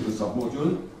unique simple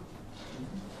submodule.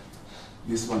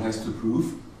 This one has to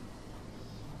prove.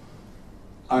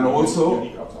 And also,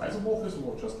 unique up to isomorphism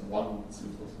or just one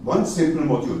simple? One simple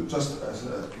module, just as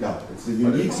it's a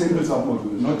unique simple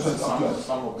submodule, not just up to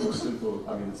some of those simple.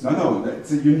 I mean, it's no,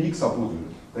 it's a unique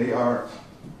submodule. They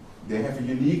have a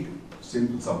unique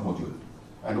simple submodule,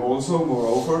 and also,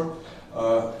 moreover,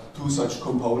 two such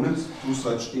components, two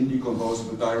such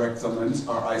indecomposable direct summands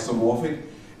are isomorphic,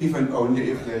 if and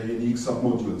only if their unique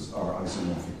submodules are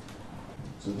isomorphic.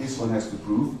 So this one has to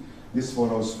prove. This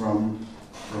follows from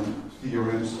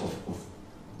theorems of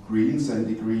Green,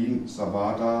 Sandy Green,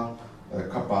 Savada,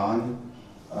 Caban,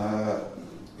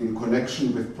 in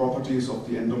connection with properties of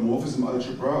the endomorphism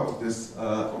algebra of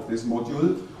this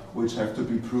module, which have to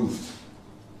be proved.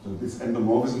 So this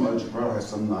endomorphism algebra has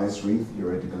some nice ring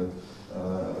theoretical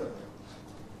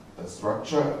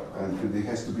structure, and it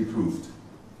has to be proved.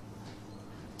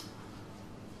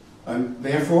 And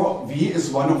therefore, V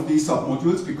is one of these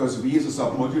submodules. Because V is a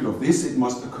submodule of this, it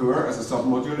must occur as a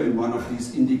submodule in one of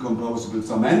these indecomposable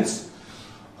summands.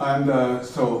 And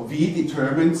so V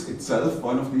determines itself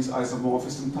one of these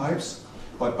isomorphism types.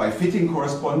 But by fitting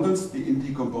correspondence, the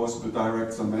indecomposable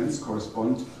direct summands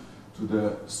correspond to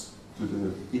the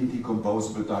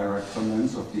indecomposable direct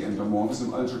summands of the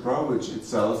endomorphism algebra, which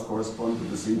itself correspond to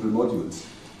the simple modules.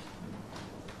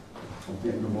 of the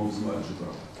endomorphism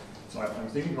algebra. So I'm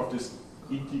thinking of this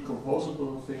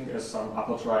indecomposable thing as some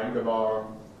upper triangular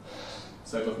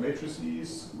set of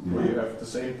matrices where you have the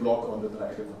same block on the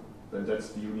diagonal. Then that's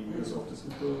the uniqueness of the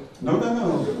simple. No,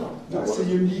 it's a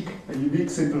unique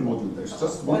simple module. There's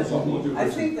just one submodule. I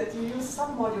think that you use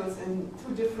submodules in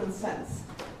two different senses.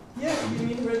 Here you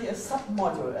mean really a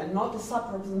submodule and not a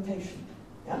sub-representation.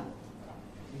 Yeah?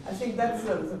 I think that's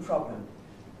the problem.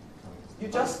 You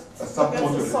just a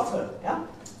submodule. That's a subtle, yeah?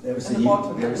 There is and a the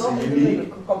bottom, there is not a in the unique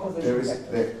middle composition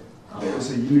vector.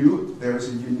 there is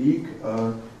a unique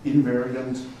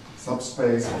invariant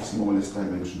subspace of smallest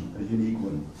dimension, a unique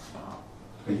one.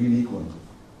 A unique one.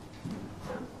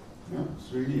 Yeah,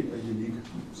 it's really a unique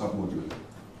submodule.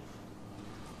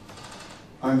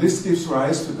 And this gives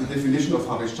rise to the definition of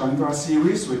Harish-Chandra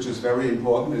series, which is very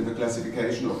important in the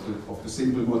classification of the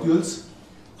simple modules.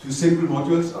 Two simple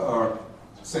modules are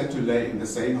said to lay in the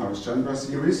same Harish-Chandra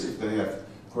series if they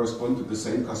correspond to the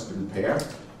same cuspidal pair.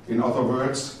 In other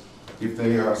words, if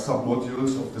they are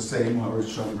submodules of the same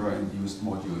Harish-Chandra induced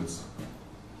modules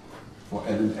for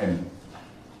L and M.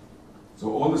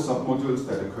 So all the submodules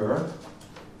that occur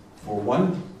for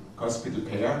one cuspidal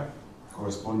pair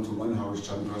correspond to one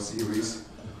Harish-Chandra series,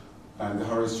 and the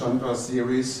Harish-Chandra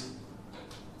series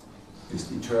is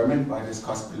determined by this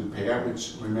cuspidal pair,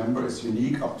 which, remember, is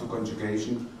unique up to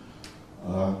conjugation.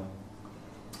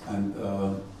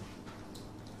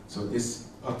 So this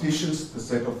partitions the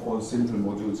set of all simple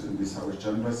modules in this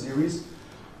Harish-Chandra series,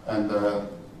 and the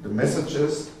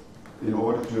messages in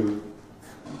order to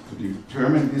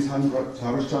determine this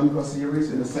Harish-Chandra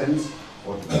series in a sense,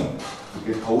 or to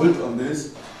get hold on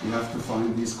this, you have to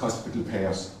find these cuspidal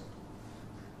pairs.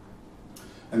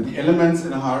 And the elements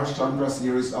in a Harish-Chandra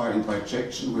series are in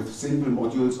bijection with simple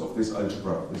modules of this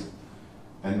algebra, this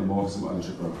endomorphism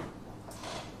algebra.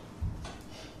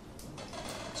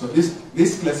 So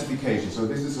this classification, so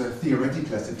this is a theoretic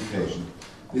classification.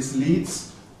 This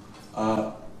leads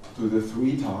to the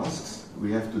three tasks.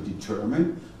 We have to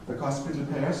determine the cuspidal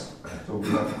pairs. So we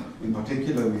have, in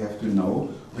particular, we have to know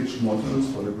which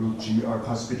modules for the group G are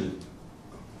cuspidal.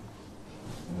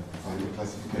 We have to find a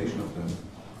classification of them.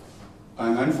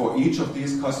 And then for each of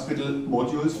these cuspidal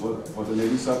modules for the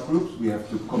Levi subgroups, we have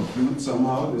to compute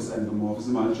somehow this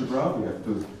endomorphism algebra. We have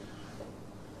to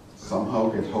somehow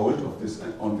get hold of this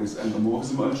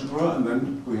endomorphism algebra, and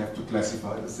then we have to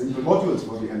classify the simple modules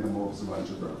for the endomorphism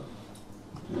algebra.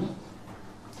 Yeah?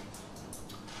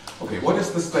 Okay, what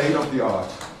is the state of the art?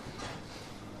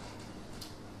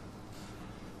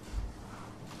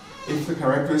 If the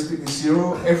characteristic is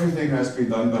 0, everything has been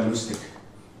done by Lusztig.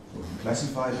 So we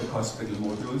classified the cuspidal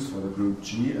modules for the group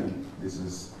G, and this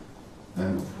is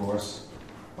then, of course,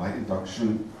 by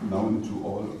induction known to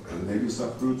all the Levi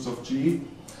subgroups of G,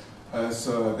 as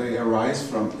they arise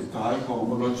from étale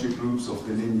cohomology groups of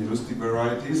the Deligne-Lusztig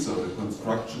varieties. So the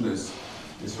construction is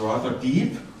rather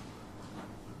deep,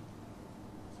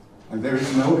 and there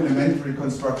is no elementary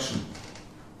construction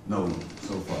known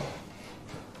so far.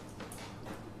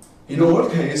 In all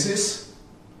cases,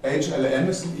 HLM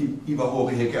is an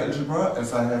Ibarori-Hecke algebra,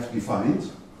 as I have defined.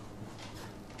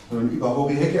 So an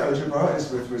Ibarori-Hecke algebra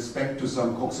is with respect to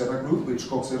some Coxeter group. Which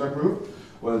Coxeter group?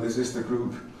 Well, this is the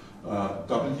group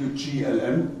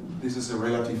WGLM. This is a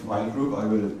relative Weil group. I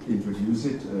will introduce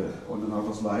it on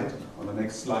another slide, on the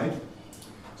next slide.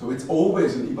 So it's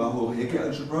always an Ibarori-Hecke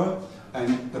algebra,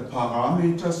 and the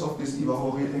parameters of this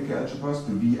Ibarori-Hecke algebras,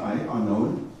 the VI, are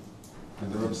known,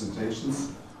 and the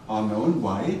representations are known.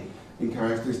 Why? In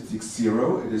characteristic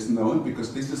 0, it is known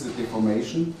because this is a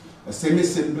deformation, a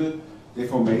semi-simple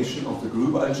deformation of the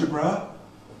group algebra.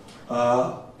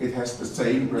 It has the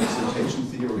same representation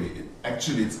theory.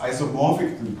 Actually, it's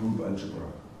isomorphic to the group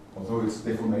algebra, although it's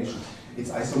deformation.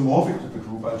 It's isomorphic to the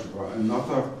group algebra.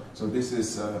 Another, so this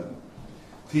is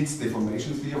Tits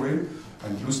deformation theorem,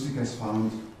 and Lusztig has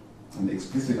found an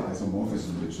explicit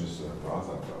isomorphism, which is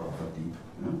rather deep.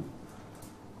 Yeah?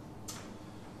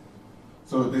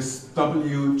 So this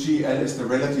WGL is the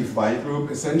relative Weil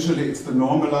group. Essentially, it's the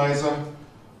normalizer.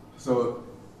 So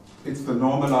it's the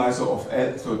normalizer of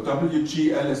L. So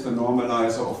WGL is the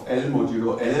normalizer of L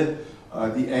modulo L.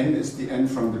 The N is the N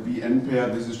from the Bn pair.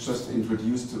 This is just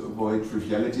introduced to avoid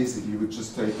trivialities. If you would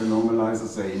just take the normalizer,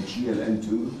 say in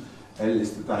GLN2, L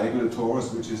is the diagonal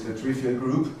torus, which is the trivial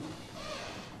group.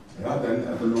 Yeah, then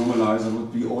the normalizer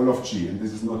would be all of G, and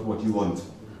this is not what you want.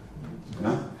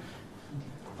 Yeah?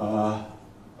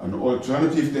 An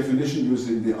alternative definition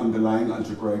using the underlying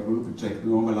algebraic group would take the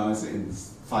normalizer in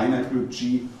this finite group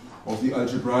G of the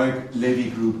algebraic Levi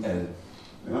group L.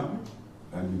 Yeah?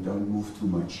 And we don't move too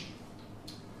much.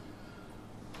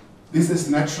 This is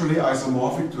naturally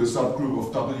isomorphic to a subgroup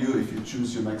of W if you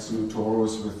choose your maximum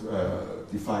torus with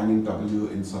defining W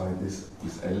inside this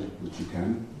L, which you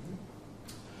can.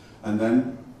 And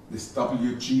then this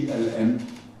WGLN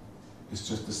is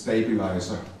just the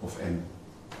stabilizer of N.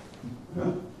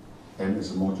 Yeah? N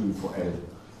is a module for L.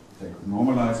 Take the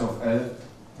normalizer of L,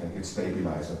 take its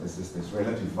stabilizer. This is this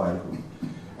relative Y group.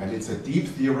 And it's a deep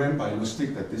theorem by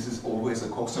Lusztig that this is always a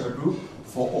Coxeter group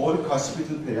for all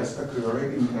cuspidal pairs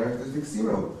occurring in characteristic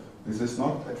 0. This is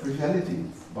not a triviality,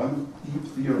 one deep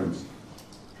theorem.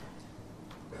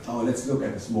 Now let's look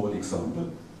at a small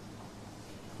example.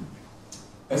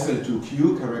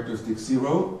 SL2Q, characteristic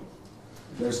 0.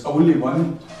 There's only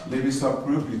one Levy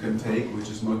subgroup you can take, which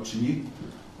is not G.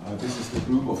 This is the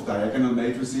group of diagonal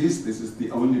matrices. This is the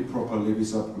only proper Levy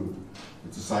subgroup.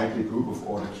 It's a cyclic group of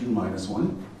order Q minus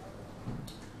 1.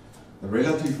 The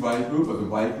relative Y group, or the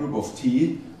Y group of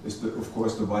T, is of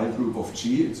course the Y group of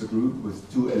G. It's a group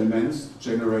with two elements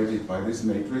generated by this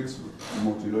matrix,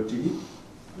 modulo T.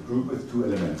 A group with two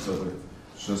elements, so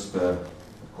it's just a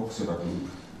Coxeter group.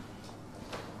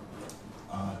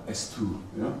 S2,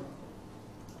 yeah?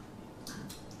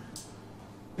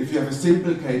 If you have a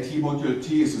simple KT module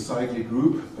T is a cyclic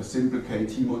group, a simple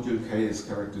KT module K is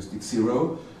characteristic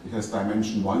 0. It has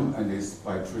dimension 1 and is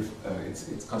by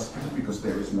it's cuspidal because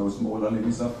there is no smaller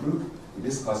Levy subgroup. It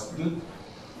is cuspidal.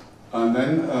 And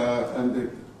then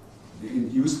the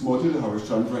induced module, the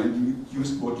Harish-Chandra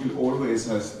induced module always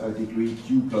has a degree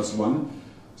Q plus 1,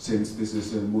 since this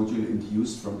is a module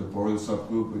induced from the Borel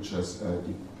subgroup which has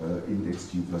index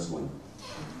Q plus 1.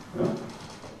 Yeah?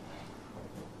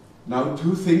 Now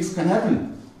two things can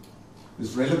happen.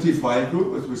 This relative Y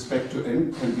group with respect to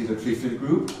N can be the trivial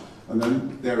group, and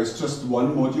then there is just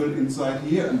one module inside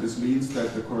here, and this means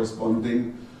that the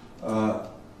corresponding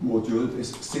module is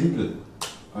simple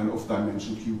and of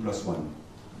dimension Q plus 1.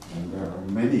 And there are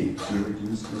many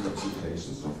irreducible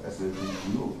representations of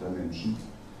SL2Q of dimension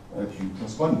Q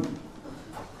plus 1.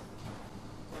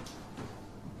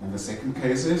 And the second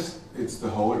case is, it's the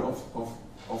whole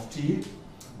of T,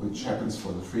 which happens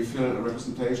for the trivial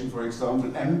representation, for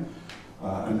example, M.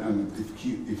 And if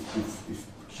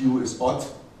Q is odd,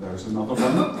 there is another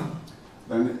one.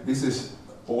 Then this is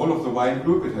all of the Y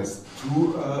group. It has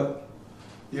two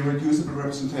irreducible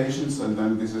representations, and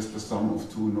then this is the sum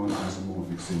of two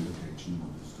non-isomorphic simple KG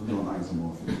models, two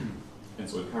non-isomorphic. And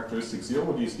so in characteristic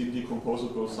 0, these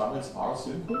indecomposable summits are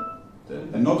simple? Then?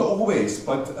 And not always,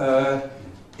 but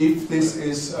if this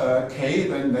is K,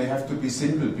 then they have to be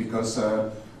simple, because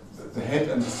the head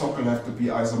and the socle have to be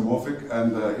isomorphic,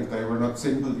 and if they were not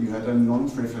simple, you had a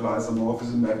non-trivial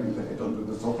isomorphism mapping the head onto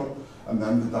the socle, and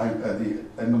then the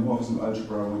endomorphism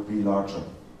algebra would be larger.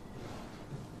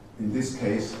 In this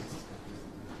case,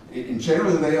 in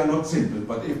general, they are not simple,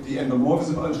 but if the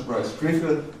endomorphism algebra is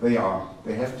trivial, they are.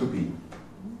 They have to be.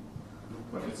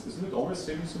 But isn't it always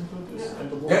semi-simple?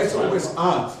 Yeah, it's always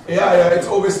it's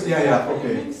always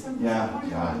okay.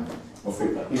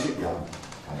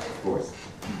 Of course.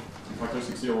 In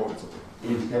characteristic 0, it's okay.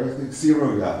 In characteristic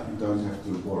 0, you don't have to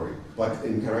worry. But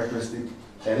in characteristic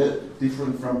L,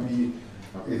 different from P,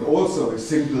 it also is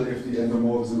simple if the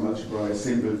endomorphism algebra is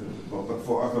simple, but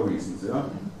for other reasons, yeah?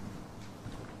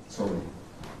 Sorry.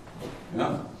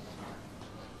 Yeah?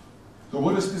 So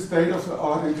what is the state of the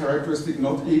art in characteristic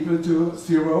not equal to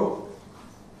 0?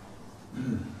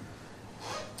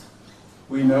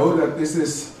 We know that this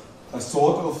is a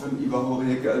sort of an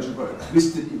Ibarra-Horieke algebra, a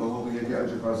twisted Ibarra-Horieke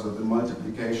algebra, so the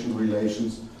multiplication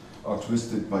relations are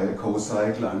twisted by a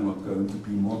co-cycle. I'm not going to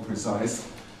be more precise.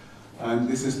 And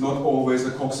this is not always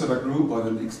a Coxeter group, but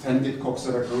an extended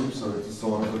Coxeter group, so it's a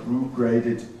sort of a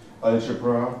group-graded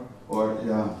algebra, or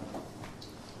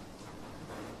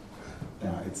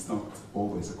it's not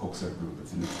always a Coxeter group.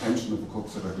 It's an extension of a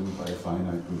Coxeter group by a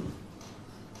finite group.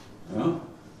 Yeah?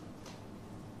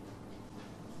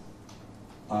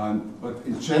 But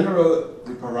in general,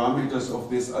 the parameters of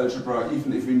this algebra,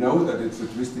 even if we know that it's a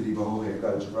twisted Ibarra-Horieke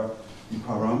algebra, the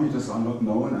parameters are not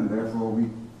known, and therefore the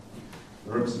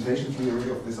representation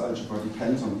theory of this algebra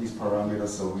depends on these parameters,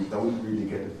 so we don't really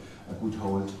get a good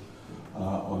hold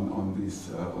on these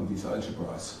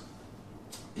algebras.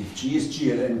 If G is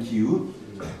GLNQ,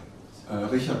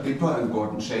 Richard Bipper and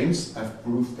Gordon James have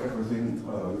proved everything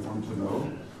we want to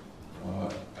know.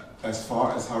 As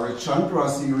far as Harish-Chandra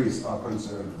series are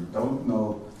concerned, we don't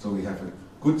know, so we have a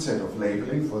good set of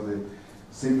labeling for the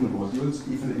simple modules,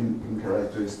 even in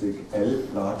characteristic L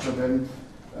larger than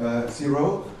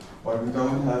 0, but we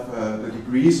don't have the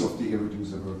degrees of the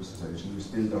irreducible representation. We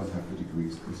still don't have the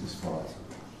degrees. This is far.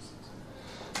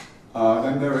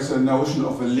 Then there is a notion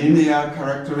of a linear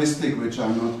characteristic, which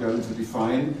I'm not going to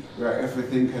define, where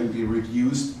everything can be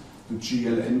reduced to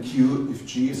GLNQ if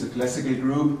G is a classical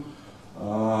group.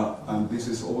 And this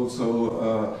is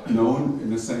also known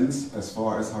in a sense as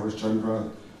far as Harish-Chandra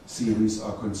series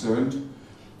are concerned.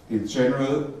 In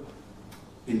general,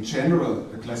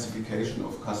 the classification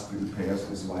of cuspidal pairs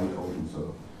is wide open,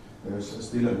 so there's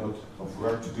still a lot of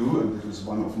work to do, and this is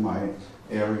one of my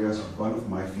areas, one of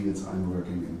my fields I'm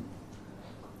working in.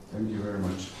 Thank you very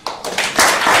much.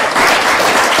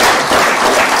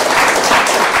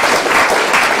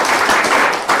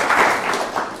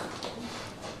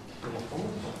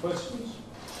 Questions?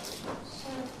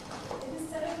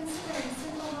 Instead of considering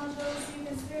simple modules, you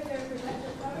consider their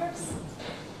projective covers.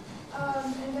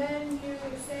 And then you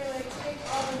would say, like, take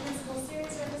all the principal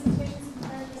series representations from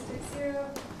characteristic 0,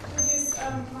 reduce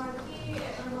mod E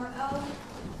or mod L,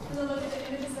 and then look at the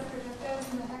images that project those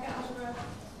in the Hackett algebra.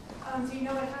 Do you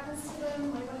know what happens to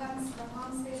them? Like, what happens to the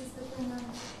Hom spaces between them?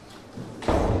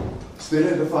 Still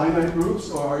in the finite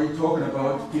groups, or are you talking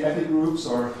about p-adic groups,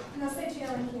 or? No, say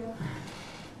GL and Q.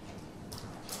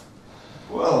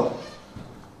 Well,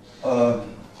 of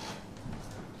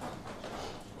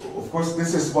course,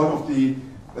 this is one of the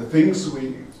things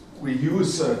we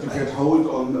use to get hold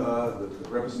on the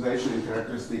representation in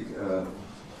characteristic,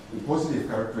 in positive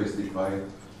characteristic by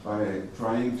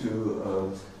trying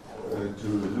to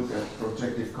look at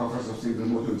projective covers of single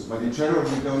modules. But in general,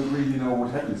 we don't really know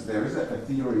what happens. There is a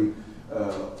theory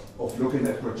of looking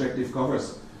at projective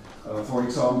covers. For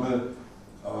example,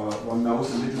 one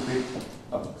knows a little bit.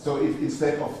 So if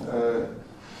instead of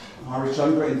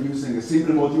Harish-Chandra inducing a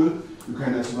single module, you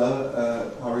can as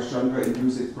well Harish-Chandra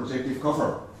induce its projective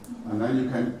cover, and then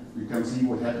you can see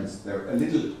what happens. There a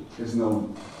little is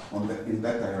known in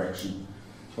that direction,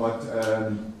 but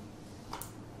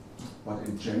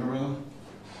in general,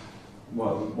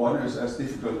 well, one is as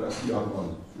difficult as the other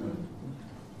one.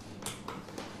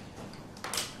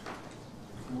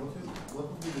 What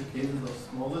would be the cases of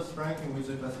smallest rank in which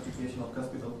the classification of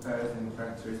cuspidal pairs and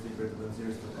characteristic greater than 0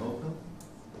 is still open?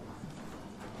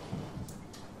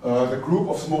 The group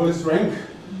of smallest rank?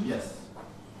 Yes.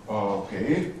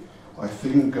 Okay, I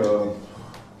think.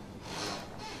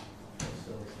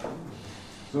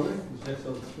 Sorry? Is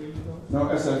SL3 though? No,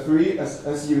 SL3,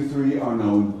 SU3 are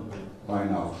known by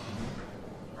now.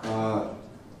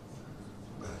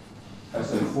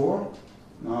 SL4?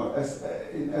 Now,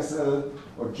 in SL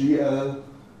or GL,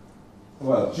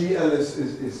 well, GL is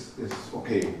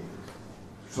okay.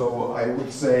 So I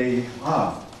would say,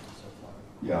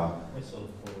 yeah.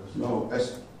 No,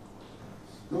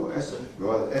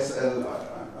 well, SL,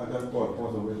 I don't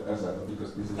bother with SL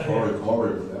because this is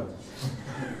horrible. Yeah?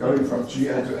 Going from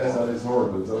GL to SL is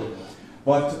horrible. So,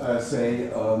 but say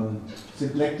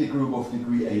symplectic group of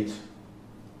degree 8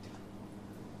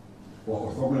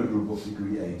 or orthogonal group of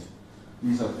degree 8.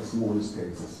 These are the smallest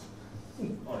cases.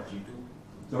 Or G2.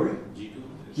 Sorry? G2.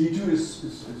 G2 is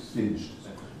finished.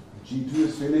 G2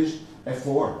 is finished.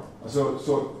 F4. So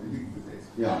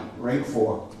yeah, rank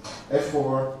 4.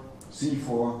 F4,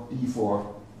 C4, D4,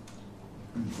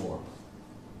 B4.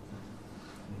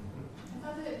 I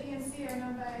thought that B and C are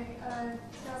known by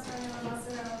Gasparino and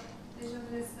Lazzaro. They showed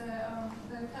this the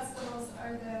cuspidals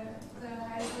are the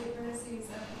highest weight vertices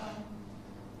of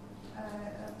the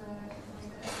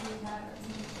SU hat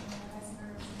representation and the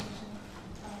Heisenberg representation,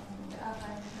 the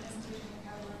affine representation of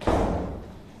Cowboy.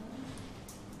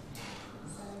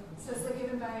 So it's like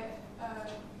given by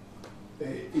by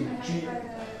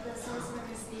the source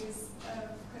vertices of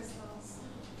crystals.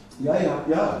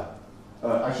 Yeah.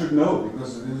 I should know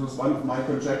because this was one of my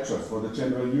conjectures for the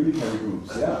general unitary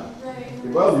groups. Yeah. Right.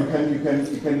 Well,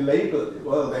 you can label.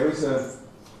 Well, there is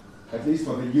at least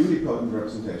for the unipotent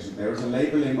representation, there is a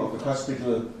labeling of the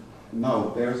cuspidal.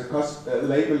 No, there is a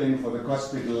labeling for the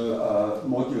cuspidal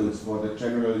modules for the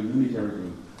general unitary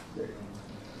group.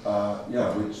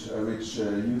 Which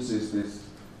uses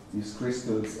these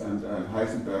crystals and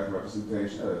Heisenberg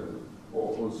representation,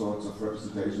 all sorts of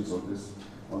representations on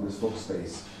this Fock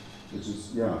space, which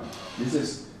is this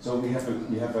is so we have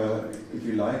a if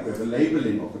you like we have a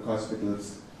labeling of the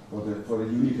cuspidals for the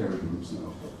unitary groups now.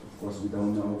 Of course, we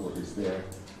don't know what is there,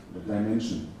 the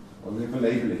dimension. But we have a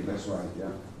labeling. That's right.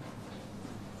 Yeah.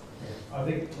 I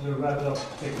think we'll wrap it up,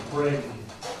 take a break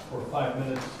for 5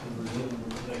 minutes, and resume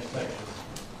the next section.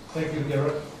 Thank you,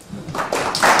 Gerhard.